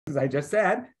as I just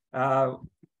said,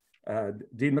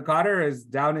 Dean McOtter is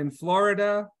down in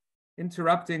Florida,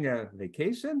 interrupting a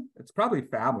vacation. It's probably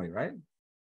family, right?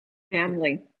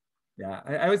 Family. Yeah,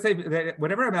 I would say that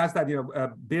whenever I'm asked that,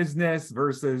 business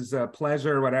versus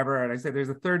pleasure or whatever, and I say there's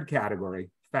a third category,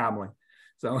 family.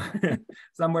 So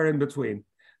somewhere in between.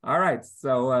 All right,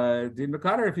 so Dean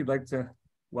McOtter, if you'd like to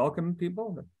welcome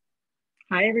people.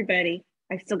 Hi, everybody.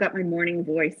 I've still got my morning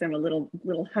voice. I'm a little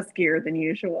huskier than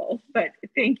usual, but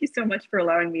thank you so much for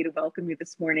allowing me to welcome you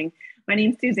this morning. My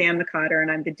name is Suzanne McOtter,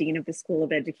 and I'm the Dean of the School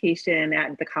of Education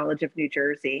at the College of New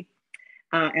Jersey.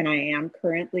 And I am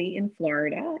currently in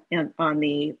Florida and on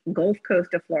the Gulf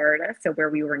Coast of Florida, so where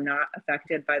we were not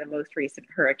affected by the most recent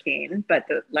hurricane, but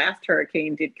the last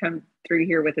hurricane did come through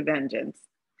here with a vengeance.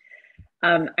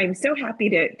 I'm so happy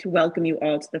to welcome you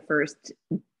all to the first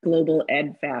Global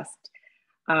Ed Fest.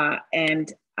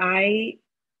 And I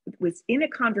was in a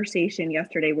conversation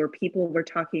yesterday where people were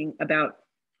talking about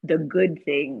the good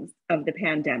things of the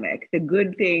pandemic. The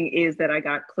good thing is that I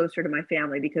got closer to my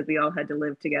family because we all had to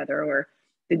live together, or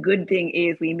the good thing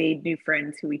is we made new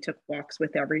friends who we took walks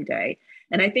with every day.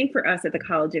 And I think for us at the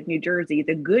College of New Jersey,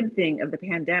 the good thing of the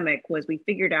pandemic was we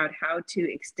figured out how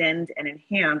to extend and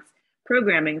enhance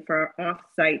programming for our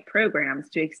off-site programs,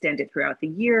 to extend it throughout the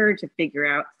year, to figure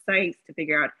out sites, to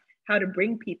figure out how to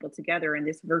bring people together in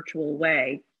this virtual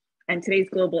way. And today's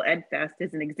Global Ed Fest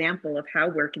is an example of how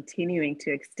we're continuing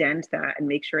to extend that and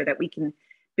make sure that we can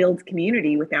build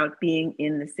community without being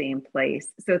in the same place.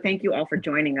 So thank you all for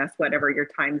joining us, whatever your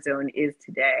time zone is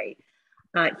today.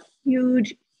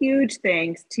 Huge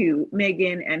thanks to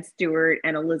Megan and Stuart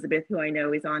and Elizabeth, who I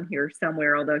know is on here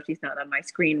somewhere, although she's not on my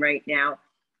screen right now,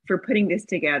 for putting this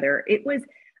together. It was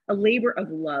a labor of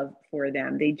love for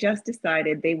them. They just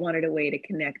decided they wanted a way to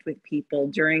connect with people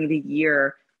during the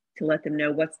year, to let them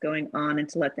know what's going on and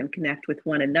to let them connect with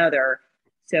one another.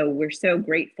 So we're so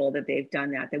grateful that they've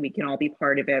done that we can all be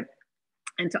part of it.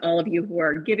 And to all of you who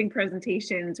are giving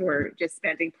presentations or just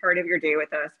spending part of your day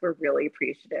with us, we're really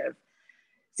appreciative.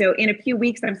 So in a few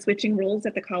weeks, I'm switching roles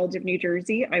at the College of New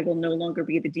Jersey. I will no longer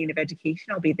be the Dean of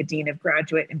Education. I'll be the Dean of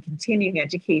Graduate and Continuing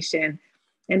Education.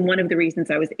 And one of the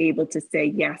reasons I was able to say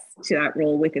yes to that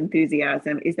role with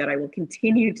enthusiasm is that I will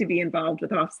continue to be involved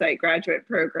with offsite graduate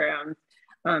programs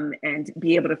and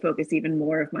be able to focus even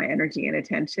more of my energy and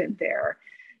attention there.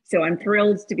 So I'm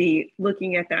thrilled to be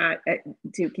looking at that,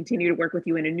 to continue to work with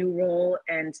you in a new role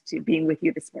and to being with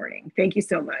you this morning. Thank you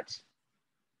so much.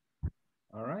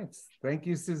 All right, thank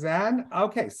you, Suzanne.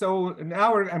 Okay, so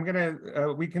now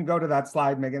we can go to that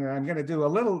slide, Megan, and I'm gonna do a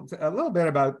little bit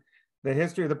about the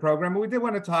history of the program. We did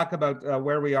want to talk about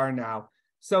where we are now.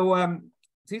 So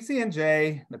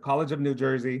TCNJ, the College of New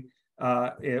Jersey,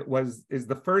 is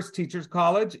the first teachers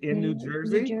college in New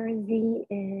Jersey. New Jersey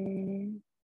is...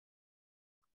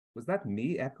 Was that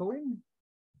me echoing?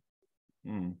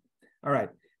 All right.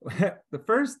 The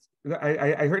first,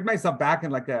 I heard myself back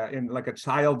in like a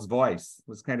child's voice. It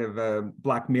was kind of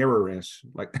Black Mirror-ish.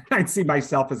 Like I'd see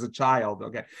myself as a child.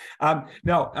 Okay.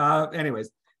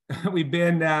 Anyways, we've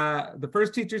been the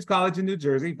first teachers college in New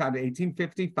Jersey, founded in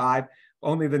 1855.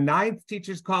 Only the 9th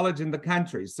teachers college in the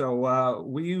country. So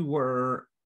we were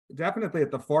definitely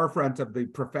at the forefront of the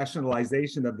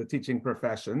professionalization of the teaching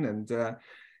profession,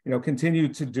 and continue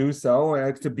to do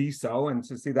so, to be so, and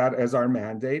to see that as our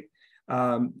mandate.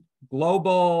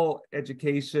 Global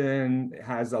education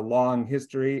has a long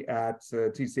history at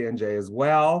TCNJ as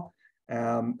well.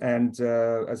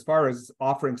 As far as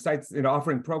offering sites,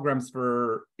 offering programs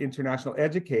for international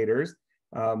educators,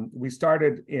 we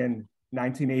started in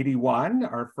 1981,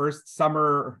 our first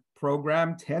summer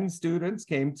program. 10 students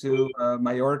came to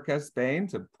Mallorca, Spain,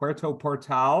 to Puerto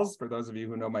Portals, for those of you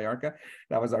who know Mallorca.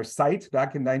 That was our site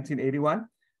back in 1981.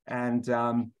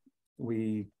 And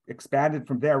we expanded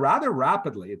from there rather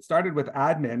rapidly. It started with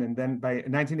admin, and then by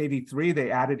 1983,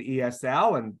 they added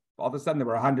ESL, and all of a sudden there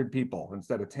were 100 people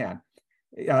instead of 10.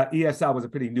 ESL was a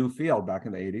pretty new field back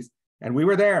in the 80s, and we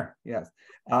were there, yes.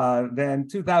 Then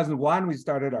 2001, we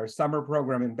started our summer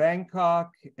program in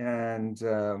Bangkok, and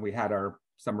we had our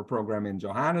summer program in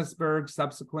Johannesburg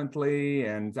subsequently,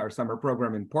 and our summer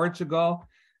program in Portugal,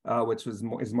 which is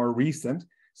more recent.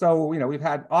 So, we've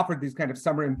offered these kind of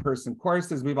summer in-person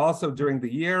courses. We've also, during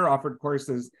the year, offered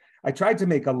courses. I tried to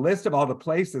make a list of all the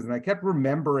places, and I kept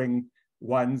remembering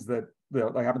ones that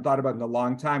I haven't thought about in a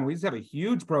long time. We used to have a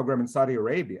huge program in Saudi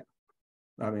Arabia.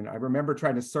 I mean, I remember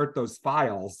trying to sort those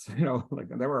files, like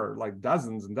there were like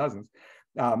dozens and dozens.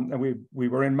 And we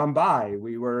were in Mumbai,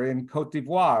 we were in Cote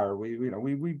d'Ivoire,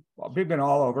 we've been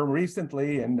all over.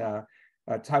 Recently in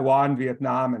Taiwan,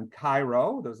 Vietnam, and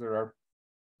Cairo. Those are our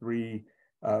 3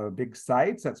 big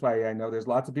sites. That's why I know there's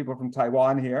lots of people from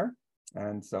Taiwan here.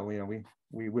 And so,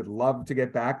 we would love to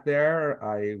get back there.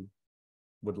 I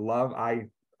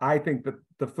think that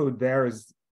the food there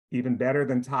is even better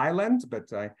than Thailand,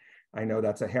 but I know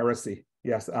that's a heresy.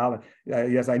 Yes, Alan.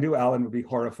 Yes, I knew Alan would be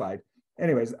horrified.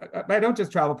 Anyways, I don't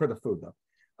just travel for the food though.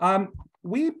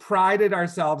 We prided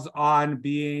ourselves on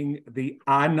being the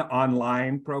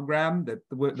online program,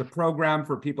 the program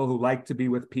for people who like to be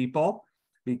with people,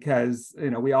 because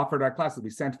we offered our classes. We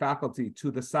sent faculty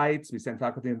to the sites. We sent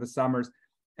faculty in the summers,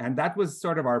 and that was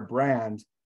sort of our brand.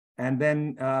 And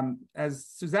then, as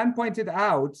Suzanne pointed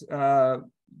out,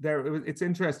 it's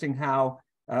interesting how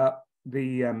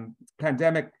the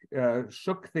pandemic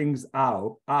shook things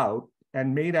out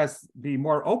and made us be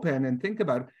more open and think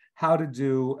about how to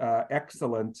do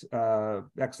excellent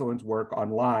work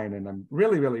online. And I'm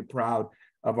really, really proud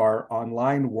of our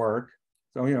online work.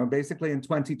 So, basically in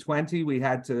 2020, we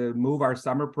had to move our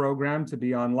summer program to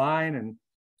be online,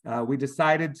 and we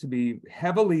decided to be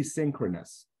heavily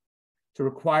synchronous, to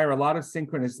require a lot of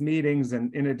synchronous meetings.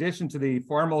 And in addition to the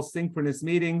formal synchronous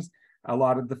meetings, a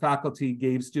lot of the faculty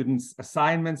gave students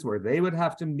assignments where they would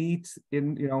have to meet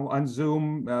on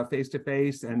Zoom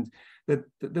face-to-face, and that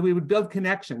we would build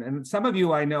connection. And some of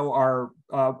you I know are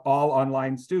all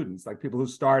online students, like people who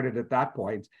started at that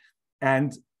point.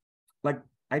 And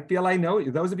I feel I know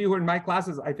you. Those of you who are in my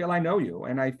classes, I feel I know you.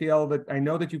 And I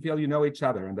know that you feel you know each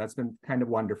other. And that's been kind of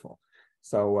wonderful.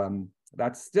 So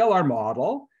that's still our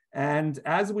model. And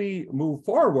as we move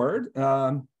forward,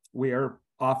 we are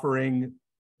offering,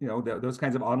 those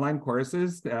kinds of online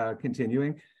courses,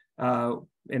 continuing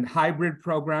in hybrid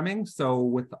programming. So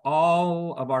with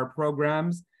all of our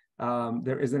programs,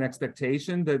 there is an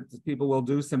expectation that people will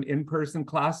do some in-person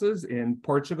classes in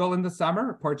Portugal in the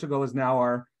summer. Portugal is now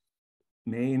our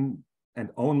main and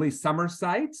only summer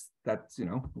sites. That's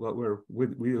what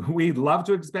we'd love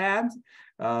to expand,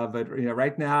 but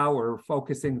right now we're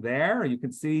focusing there. You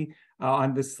can see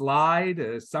on the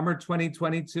slide, summer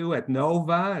 2022 at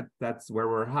Nova. That's where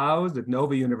we're housed at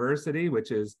Nova University, which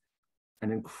is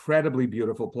an incredibly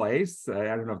beautiful place.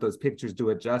 I don't know if those pictures do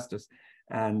it justice.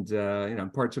 And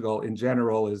Portugal in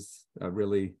general is a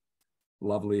really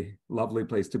lovely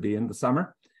place to be in the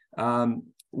summer.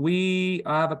 We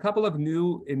have a couple of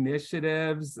new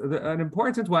initiatives. An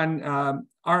important one,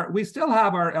 we still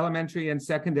have our elementary and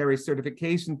secondary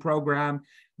certification program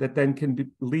that then can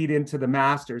lead into the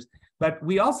masters. But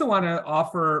we also want to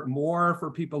offer more for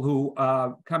people who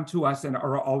come to us and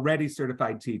are already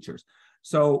certified teachers.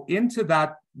 So into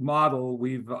that model,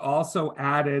 we've also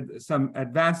added some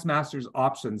advanced master's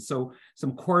options. So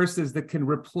some courses that can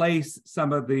replace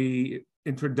some of the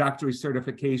introductory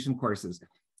certification courses,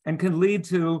 and can lead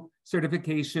to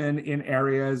certification in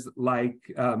areas like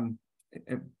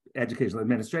educational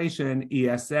administration,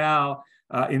 ESL,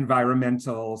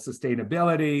 environmental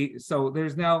sustainability. So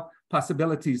there's now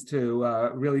possibilities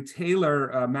to really tailor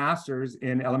a master's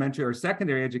in elementary or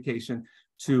secondary education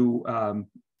to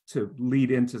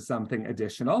lead into something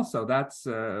additional. So that's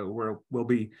where we'll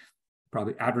be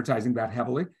probably advertising that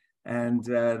heavily. And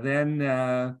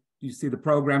then you see the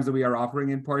programs that we are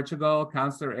offering in Portugal: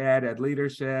 counselor ed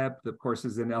leadership, the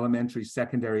courses in elementary,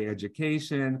 secondary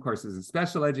education, courses in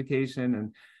special education,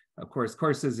 and of course,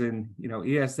 courses in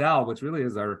ESL, which really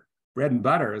is our bread and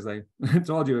butter. As I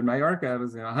told you, in Mallorca, it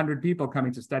was 100 people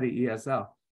coming to study ESL.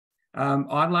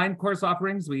 Online course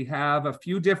offerings, we have a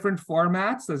few different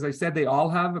formats. As I said, they all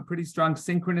have a pretty strong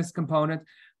synchronous component,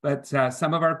 but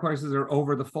some of our courses are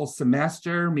over the full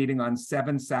semester, meeting on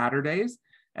 7 Saturdays.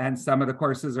 And some of the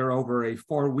courses are over a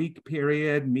 4-week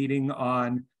period, meeting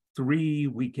on 3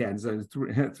 weekends,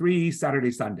 3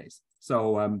 Saturday, Sundays.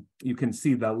 So you can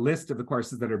see the list of the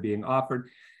courses that are being offered.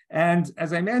 And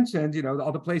as I mentioned,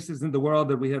 all the places in the world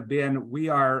that we have been, we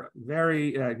are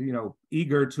very,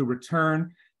 eager to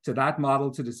return to that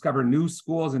model, to discover new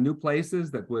schools and new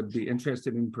places that would be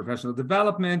interested in professional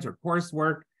development or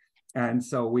coursework. And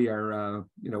so we are,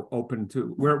 open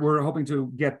to, we're hoping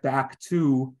to get back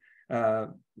to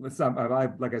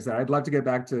like I said, I'd love to get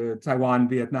back to Taiwan,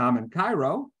 Vietnam, and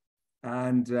Cairo,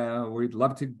 and we'd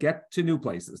love to get to new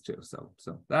places too. So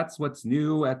that's what's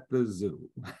new at the zoo.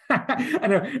 I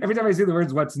know every time I see the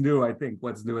words "what's new," I think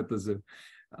what's new at the zoo.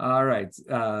 All right,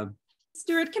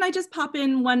 Stuart, can I just pop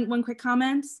in one quick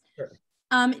comment? Sure.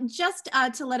 Just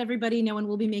to let everybody know, and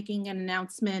we'll be making an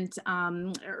announcement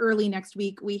early next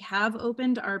week, we have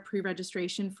opened our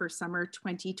pre-registration for summer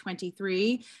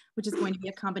 2023, which is going to be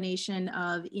a combination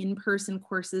of in-person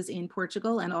courses in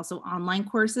Portugal and also online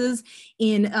courses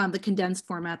in the condensed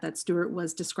format that Stuart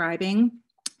was describing.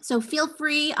 So feel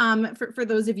free, for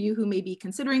those of you who may be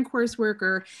considering coursework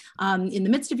or in the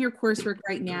midst of your coursework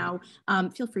right now,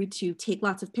 feel free to take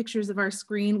lots of pictures of our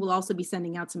screen. We'll also be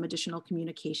sending out some additional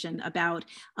communication about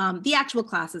the actual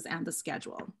classes and the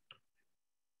schedule.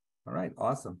 All right,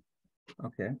 awesome.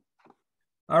 Okay.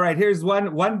 All right, here's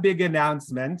one big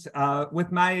announcement.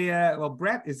 With my, well,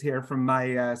 Brett is here from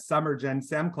my summer Gen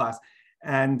Sem class.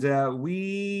 And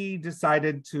we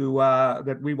decided to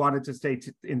that we wanted to stay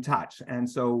in touch, and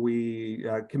so we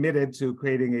committed to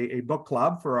creating a book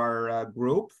club for our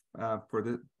group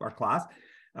for our class.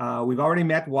 We've already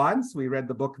met once. We read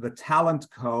the book The Talent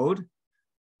Code.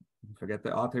 I forget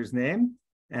the author's name.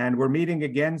 And we're meeting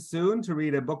again soon to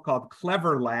read a book called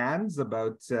Cleverlands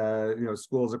about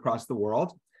schools across the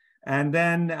world. And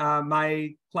then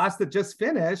my class that just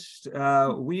finished,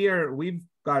 we're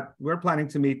planning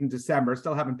to meet in December.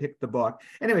 Still haven't picked the book.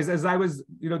 Anyways, as I was,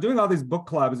 doing all these book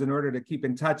clubs in order to keep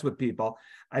in touch with people,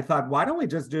 I thought, why don't we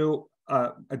just do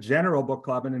a general book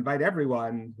club and invite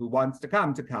everyone who wants to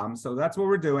come? So that's what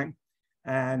we're doing.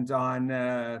 And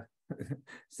on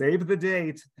save the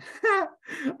date.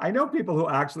 I know people who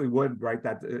actually would write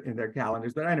that in their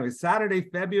calendars. But anyway, Saturday,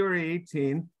 February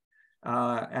 18th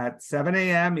at 7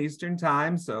 a.m. Eastern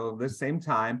time. So the same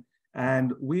time.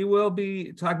 And we will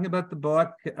be talking about the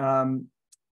book, The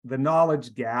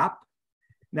Knowledge Gap.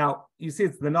 Now, you see,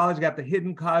 it's The Knowledge Gap, the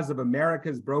hidden cause of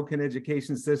America's broken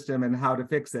education system and how to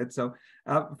fix it. So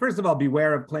first of all,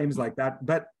 beware of claims like that,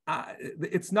 but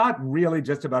it's not really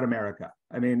just about America.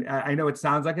 I mean, I know it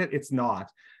sounds like it, it's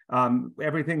not.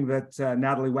 Everything that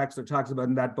Natalie Wexler talks about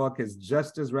in that book is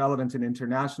just as relevant in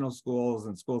international schools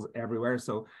and schools everywhere.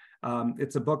 So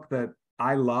it's a book that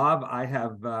I love. I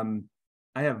have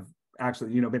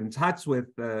actually, been in touch with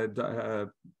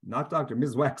not Dr.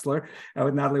 Ms. Wexler,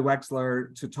 with Natalie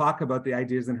Wexler to talk about the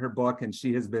ideas in her book, and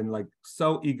she has been like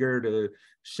so eager to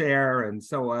share. And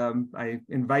so I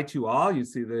invite you all. You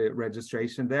see the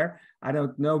registration there. I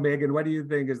don't know, Megan, what do you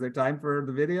think? Is there time for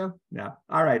the video? No.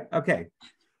 All right. Okay.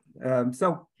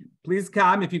 So please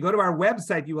come. If you go to our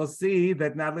website, you will see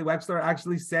that Natalie Wexler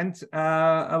actually sent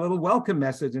a little welcome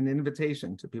message, an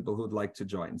invitation to people who'd like to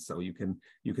join. So you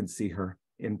can see her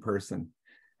in person.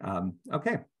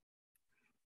 Okay.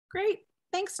 Great.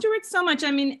 Thanks, Stuart, so much.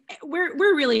 I mean, we're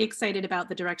really excited about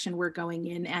the direction we're going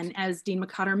in. And as Dean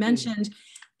McCotter mentioned,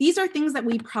 these are things that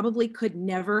we probably could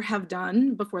never have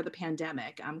done before the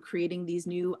pandemic, creating these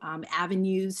new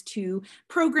avenues to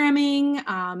programming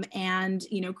and,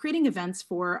 creating events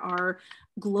for our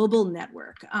global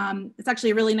network. It's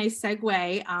actually a really nice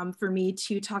segue for me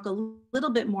to talk a little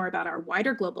bit more about our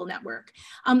wider global network.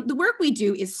 The work we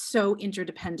do is so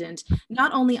interdependent,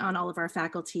 not only on all of our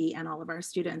faculty and all of our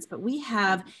students, but we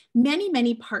have many,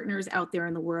 many partners out there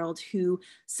in the world who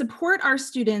support our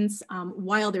students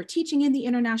while they're teaching in the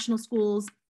international schools,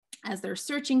 as they're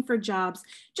searching for jobs,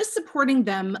 just supporting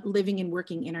them living and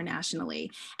working internationally.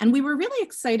 And we were really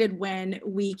excited when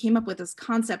we came up with this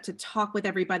concept to talk with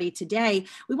everybody today.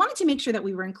 We wanted to make sure that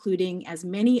we were including as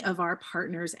many of our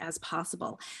partners as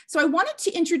possible. So I wanted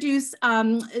to introduce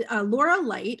Laura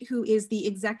Light, who is the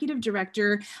Executive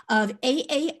Director of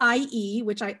AAIE,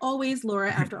 which I always,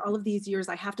 Laura, after all of these years,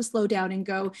 I have to slow down and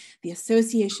go, the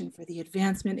Association for the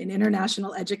Advancement in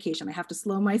International Education. I have to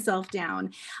slow myself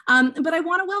down. But I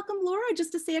want to welcome Laura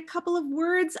just to say a couple of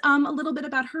words, a little bit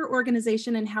about her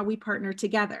organization and how we partner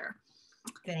together.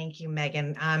 Thank you,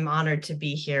 Megan. I'm honored to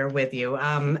be here with you.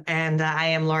 And I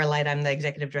am Laura Light. I'm the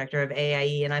Executive Director of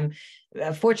AIE, and I'm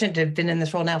fortunate to have been in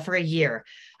this role now for a year.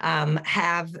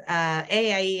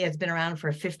 AIE has been around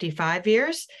for 55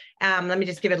 years. Let me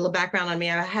just give it a little background on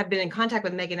me. I had been in contact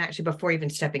with Megan actually before even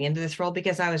stepping into this role,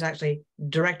 because I was actually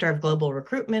Director of Global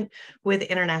Recruitment with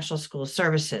International School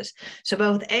Services. So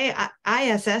both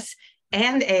ISS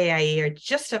and AIE are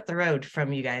just up the road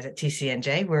from you guys at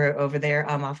TCNJ. We're over there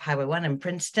off Highway 1 in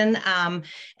Princeton.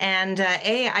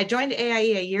 I joined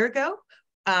AIE a year ago.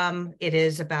 It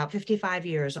is about 55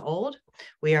 years old.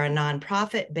 We are a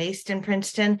nonprofit based in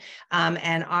Princeton,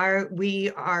 and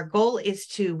our goal is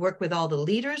to work with all the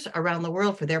leaders around the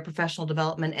world for their professional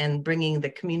development and bringing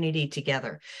the community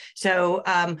together. So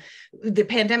the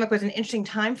pandemic was an interesting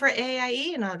time for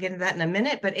AIE, and I'll get into that in a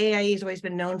minute, but AIE has always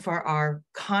been known for our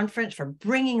conference, for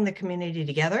bringing the community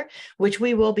together, which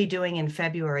we will be doing in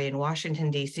February in Washington,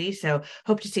 D.C. So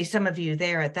hope to see some of you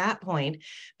there at that point.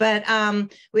 But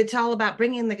it's all about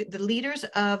bringing the leaders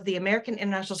of the American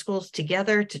International Schools together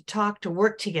to talk, to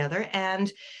work together. And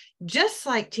just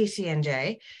like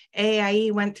TCNJ,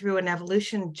 AIE went through an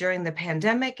evolution during the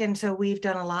pandemic, and so we've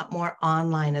done a lot more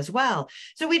online as well.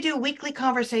 So we do weekly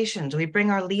conversations. We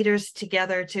bring our leaders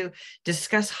together to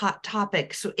discuss hot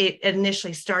topics. It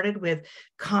initially started with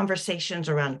conversations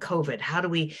around COVID. How do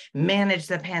we manage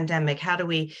the pandemic? How do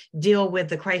we deal with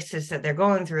the crisis that they're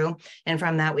going through? And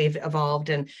from that, we've evolved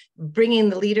and bringing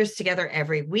the leaders together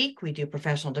every week. We do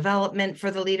professional development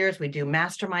for the leaders. We do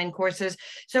mastermind courses.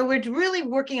 So we're really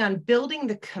working on building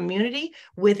the community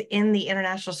within the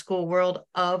international school world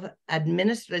of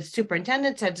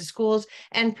superintendents, heads of schools,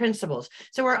 and principals.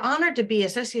 So we're honored to be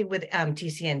associated with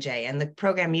TCNJ and the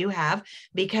program you have,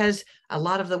 because a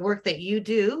lot of the work that you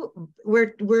do,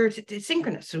 we're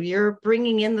synchronous. So you're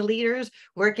bringing in the leaders,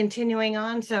 we're continuing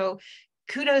on. So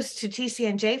kudos to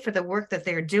TCNJ for the work that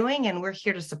they're doing, and we're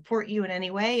here to support you in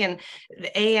any way. And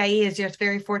the AIE is just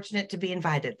very fortunate to be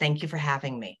invited. Thank you for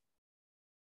having me.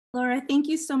 Laura, thank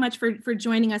you so much for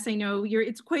joining us. I know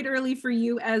it's quite early for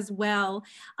you as well.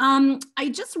 I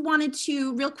just wanted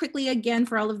to real quickly, again,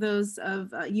 for all of those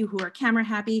of you who are camera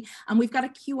happy, we've got a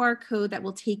QR code that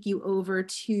will take you over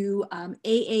to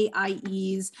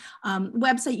AAIE's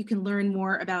website. You can learn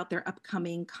more about their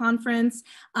upcoming conference,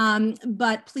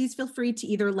 but please feel free to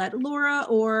either let Laura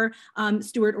or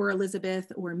Stuart or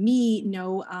Elizabeth or me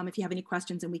know if you have any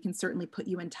questions, and we can certainly put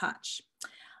you in touch.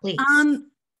 Please.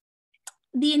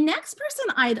 The next person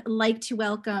I'd like to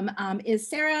welcome is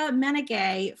Sarah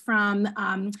Menegay from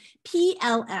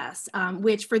PLS,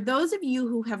 which for those of you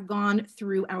who have gone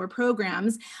through our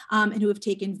programs and who have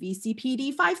taken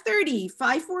VCPD 530,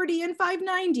 540, and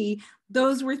 590,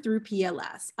 those were through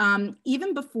PLS.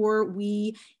 Even before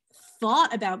we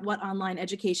thought about what online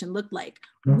education looked like,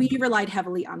 we relied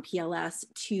heavily on PLS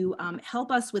to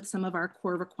help us with some of our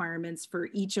core requirements for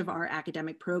each of our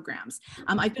academic programs.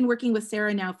 I've been working with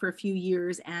Sarah now for a few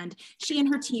years, and she and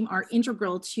her team are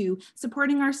integral to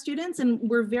supporting our students, and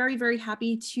we're very, very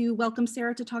happy to welcome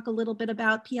Sarah to talk a little bit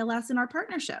about PLS and our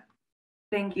partnership.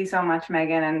 Thank you so much,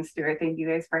 Megan and Stuart. Thank you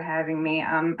guys for having me.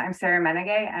 I'm Sarah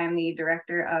Menegay. I'm the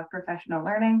Director of Professional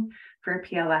Learning for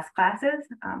PLS Classes.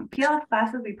 PLS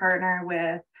Classes, we partner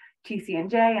with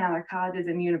TCNJ and other colleges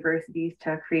and universities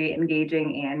to create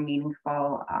engaging and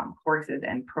meaningful courses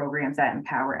and programs that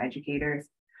empower educators.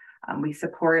 We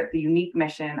support the unique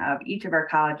mission of each of our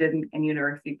colleges and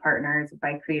university partners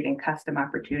by creating custom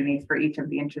opportunities for each of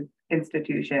the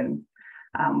institutions.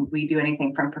 We do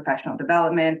anything from professional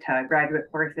development to graduate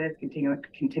courses,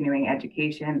 continuing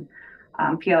education.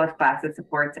 PLS Classes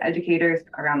supports educators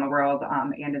around the world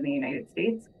and in the United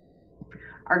States.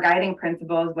 Our guiding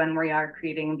principles when we are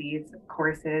creating these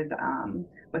courses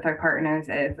with our partners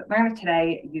is learn it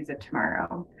today, use it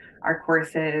tomorrow. Our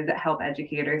courses help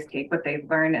educators take what they've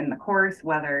learned in the course,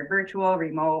 whether virtual,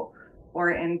 remote,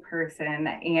 or in person,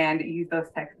 and use those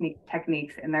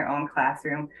techniques in their own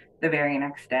classroom the very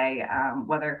next day,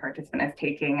 whether a participant is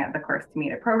taking the course to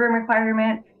meet a program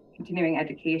requirement, continuing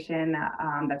education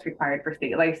that's required for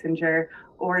state licensure,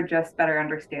 or just better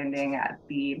understanding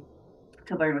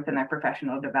to learn within their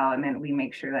professional development. We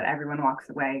make sure that everyone walks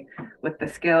away with the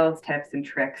skills, tips, and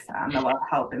tricks that will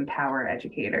help empower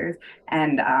educators.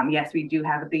 And yes, we do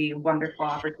have the wonderful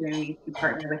opportunity to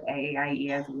partner with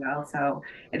AAIE as well. So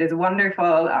it is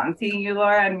wonderful seeing you,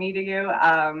 Laura, and meeting you.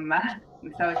 I'm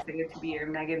so excited to be here.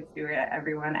 Megan, Stuart,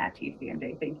 everyone at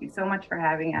TCNJ. Thank you so much for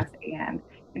having us and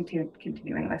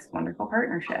continuing this wonderful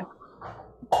partnership.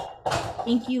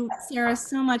 Thank you, Sarah,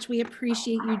 so much. We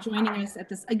appreciate you joining us at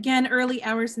this, again, early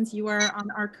hour since you are on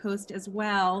our coast as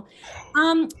well.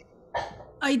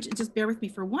 Just bear with me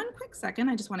for one quick second.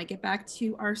 I just want to get back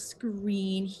to our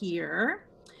screen here.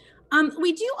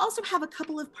 We do also have a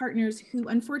couple of partners who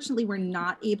unfortunately were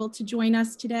not able to join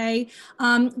us today.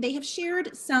 They have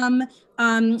shared some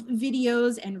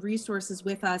videos and resources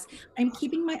with us. I'm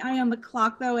keeping my eye on the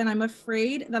clock though, and I'm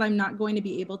afraid that I'm not going to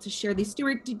be able to share these.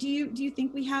 Stuart, do you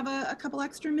think we have a couple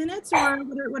extra minutes, or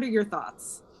what are your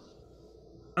thoughts?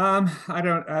 I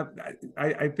don't,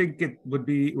 I think it would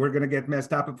be, we're going to get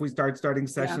messed up if we starting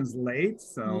sessions late.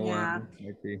 So yeah.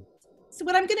 maybe. So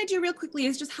what I'm going to do real quickly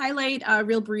is just highlight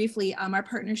real briefly our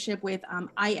partnership with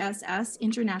ISS,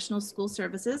 International School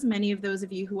Services. Many of those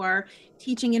of you who are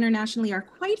teaching internationally are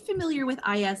quite familiar with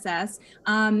ISS.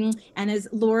 And as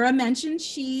Laura mentioned,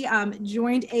 she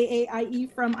joined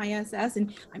AAIE from ISS,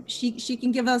 and she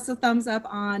can give us a thumbs up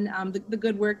on the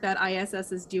good work that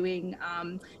ISS is doing,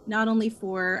 not only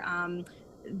for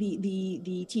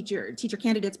the teacher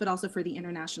candidates, but also for the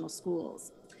international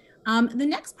schools. The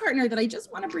next partner that I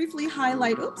just want to briefly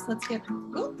highlight, oops, let's get,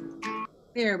 oh,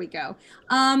 there we go.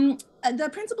 the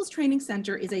Principals Training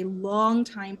Center is a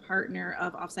longtime partner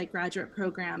of Offsite Graduate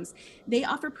Programs. They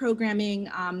offer programming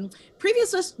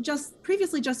previously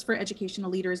just for educational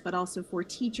leaders, but also for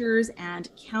teachers and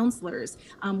counselors.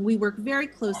 We work very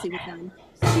closely with them.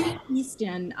 Sue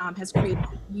Easton has created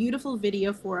a beautiful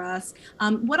video for us.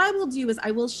 What I will do is I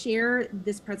will share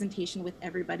this presentation with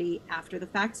everybody after the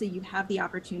fact, so you have the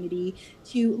opportunity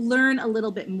to learn a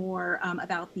little bit more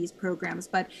about these programs.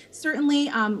 But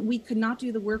certainly we could not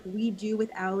do the work we do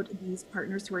without these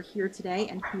partners who are here today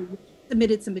and who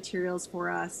submitted some materials for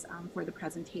us for the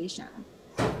presentation.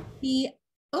 Let me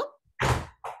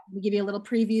give you a little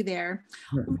preview there.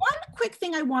 One quick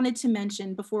thing I wanted to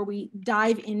mention before we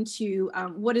dive into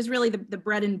what is really the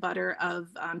bread and butter of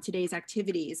today's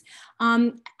activities.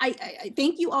 I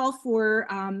thank you all for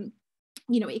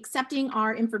accepting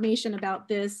our information about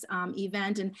this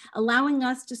event and allowing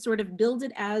us to sort of build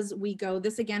it as we go.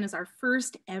 This again is our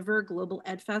first ever Global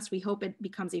Ed Fest. We hope it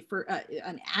becomes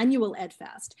an annual Ed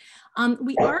Fest.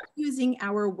 We are using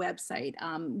our website,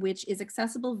 which is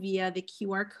accessible via the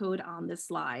QR code on this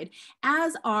slide,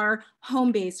 as our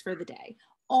home base for the day.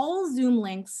 All Zoom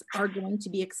links are going to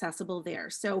be accessible there.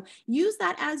 So use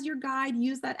that as your guide,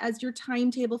 use that as your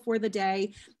timetable for the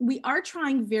day. We are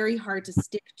trying very hard to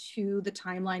stick to the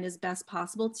timeline as best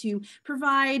possible to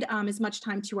provide as much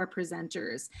time to our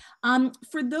presenters.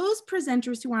 For those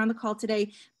presenters who are on the call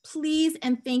today, please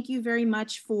and thank you very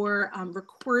much for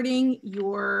recording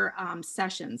your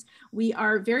sessions. We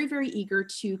are very, very eager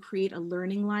to create a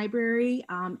learning library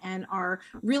and are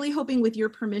really hoping with your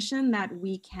permission that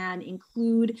we can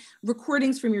include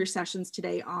recordings from your sessions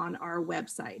today on our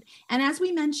website. And as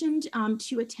we mentioned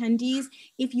to attendees,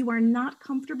 if you are not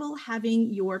comfortable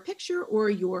having your picture or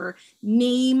your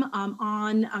name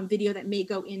on video that may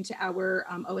go into our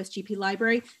OSGP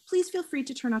library, please feel free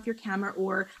to turn off your camera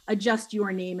or adjust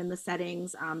your name in the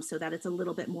settings so that it's a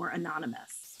little bit more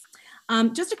anonymous.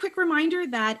 Just a quick reminder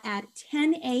that at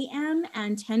 10 a.m.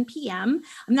 and 10 p.m.,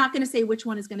 I'm not going to say which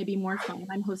one is going to be more fun.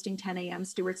 I'm hosting 10 a.m.,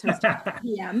 Stuart's hosting 10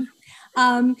 p.m.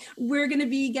 We're going to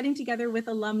be getting together with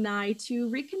alumni to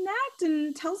reconnect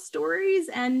and tell stories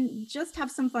and just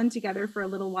have some fun together for a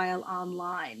little while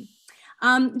online.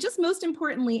 Just most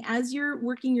importantly, as you're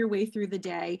working your way through the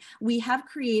day, we have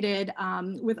created,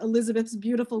 with Elizabeth's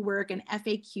beautiful work, an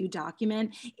FAQ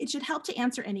document. It should help to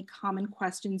answer any common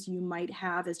questions you might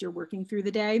have as you're working through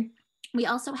the day. We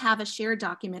also have a shared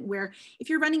document where if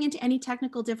you're running into any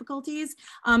technical difficulties,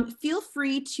 feel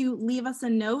free to leave us a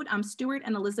note. Stuart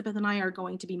and Elizabeth and I are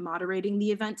going to be moderating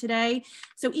the event today.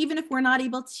 So even if we're not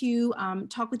able to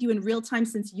talk with you in real time,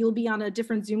 since you'll be on a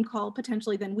different Zoom call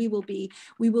potentially than we will be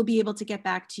able to get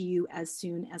back to you as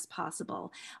soon as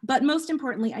possible. But most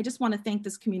importantly, I just want to thank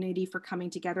this community for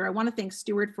coming together. I want to thank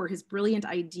Stuart for his brilliant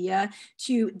idea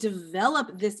to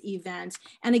develop this event.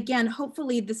 And again,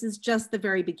 hopefully this is just the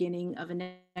very beginning of a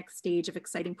next stage of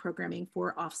exciting programming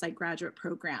for Offsite Graduate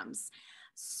Programs.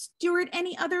 Stuart,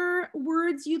 any other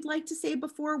words you'd like to say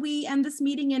before we end this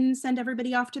meeting and send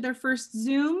everybody off to their first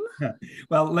Zoom?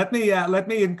 Well, let me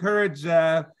encourage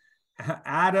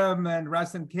Adam and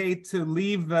Russ and Kate to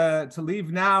leave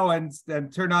now and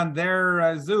turn on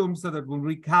their Zoom so that when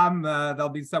we come, there'll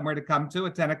be somewhere to come to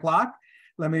at 10 o'clock.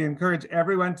 Let me encourage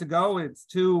everyone to go. It's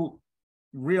 2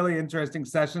 really interesting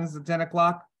sessions at 10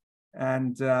 o'clock.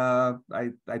 And I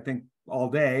think all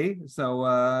day.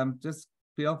 So just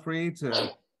feel free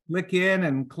to click in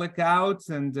and click out,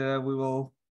 and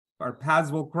our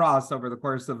paths will cross over the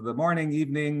course of the morning,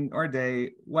 evening, or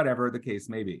day, whatever the case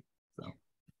may be. So,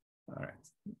 all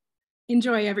right.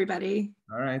 Enjoy, everybody.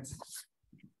 All right.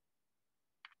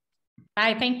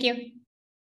 Bye. Thank you.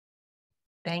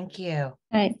 Thank you. All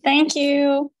right. Thank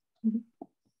you.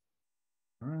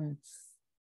 All right.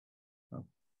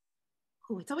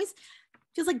 Oh, it's always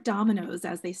feels like dominoes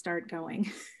as they start going.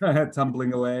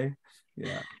 Tumbling away.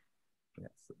 Yeah. Yes.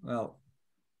 Well,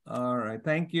 all right.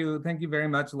 Thank you. Thank you very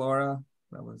much, Laura.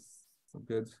 That was so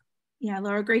good. Yeah,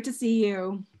 Laura, great to see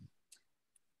you.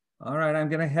 All right. I'm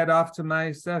going to head off to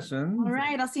my session. All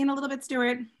right. I'll see you in a little bit,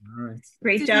 Stuart. All right.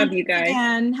 Great job, you guys.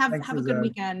 Again. Have Thanks, a good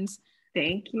weekend.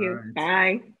 Thank you. All right.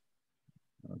 Bye.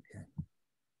 Okay.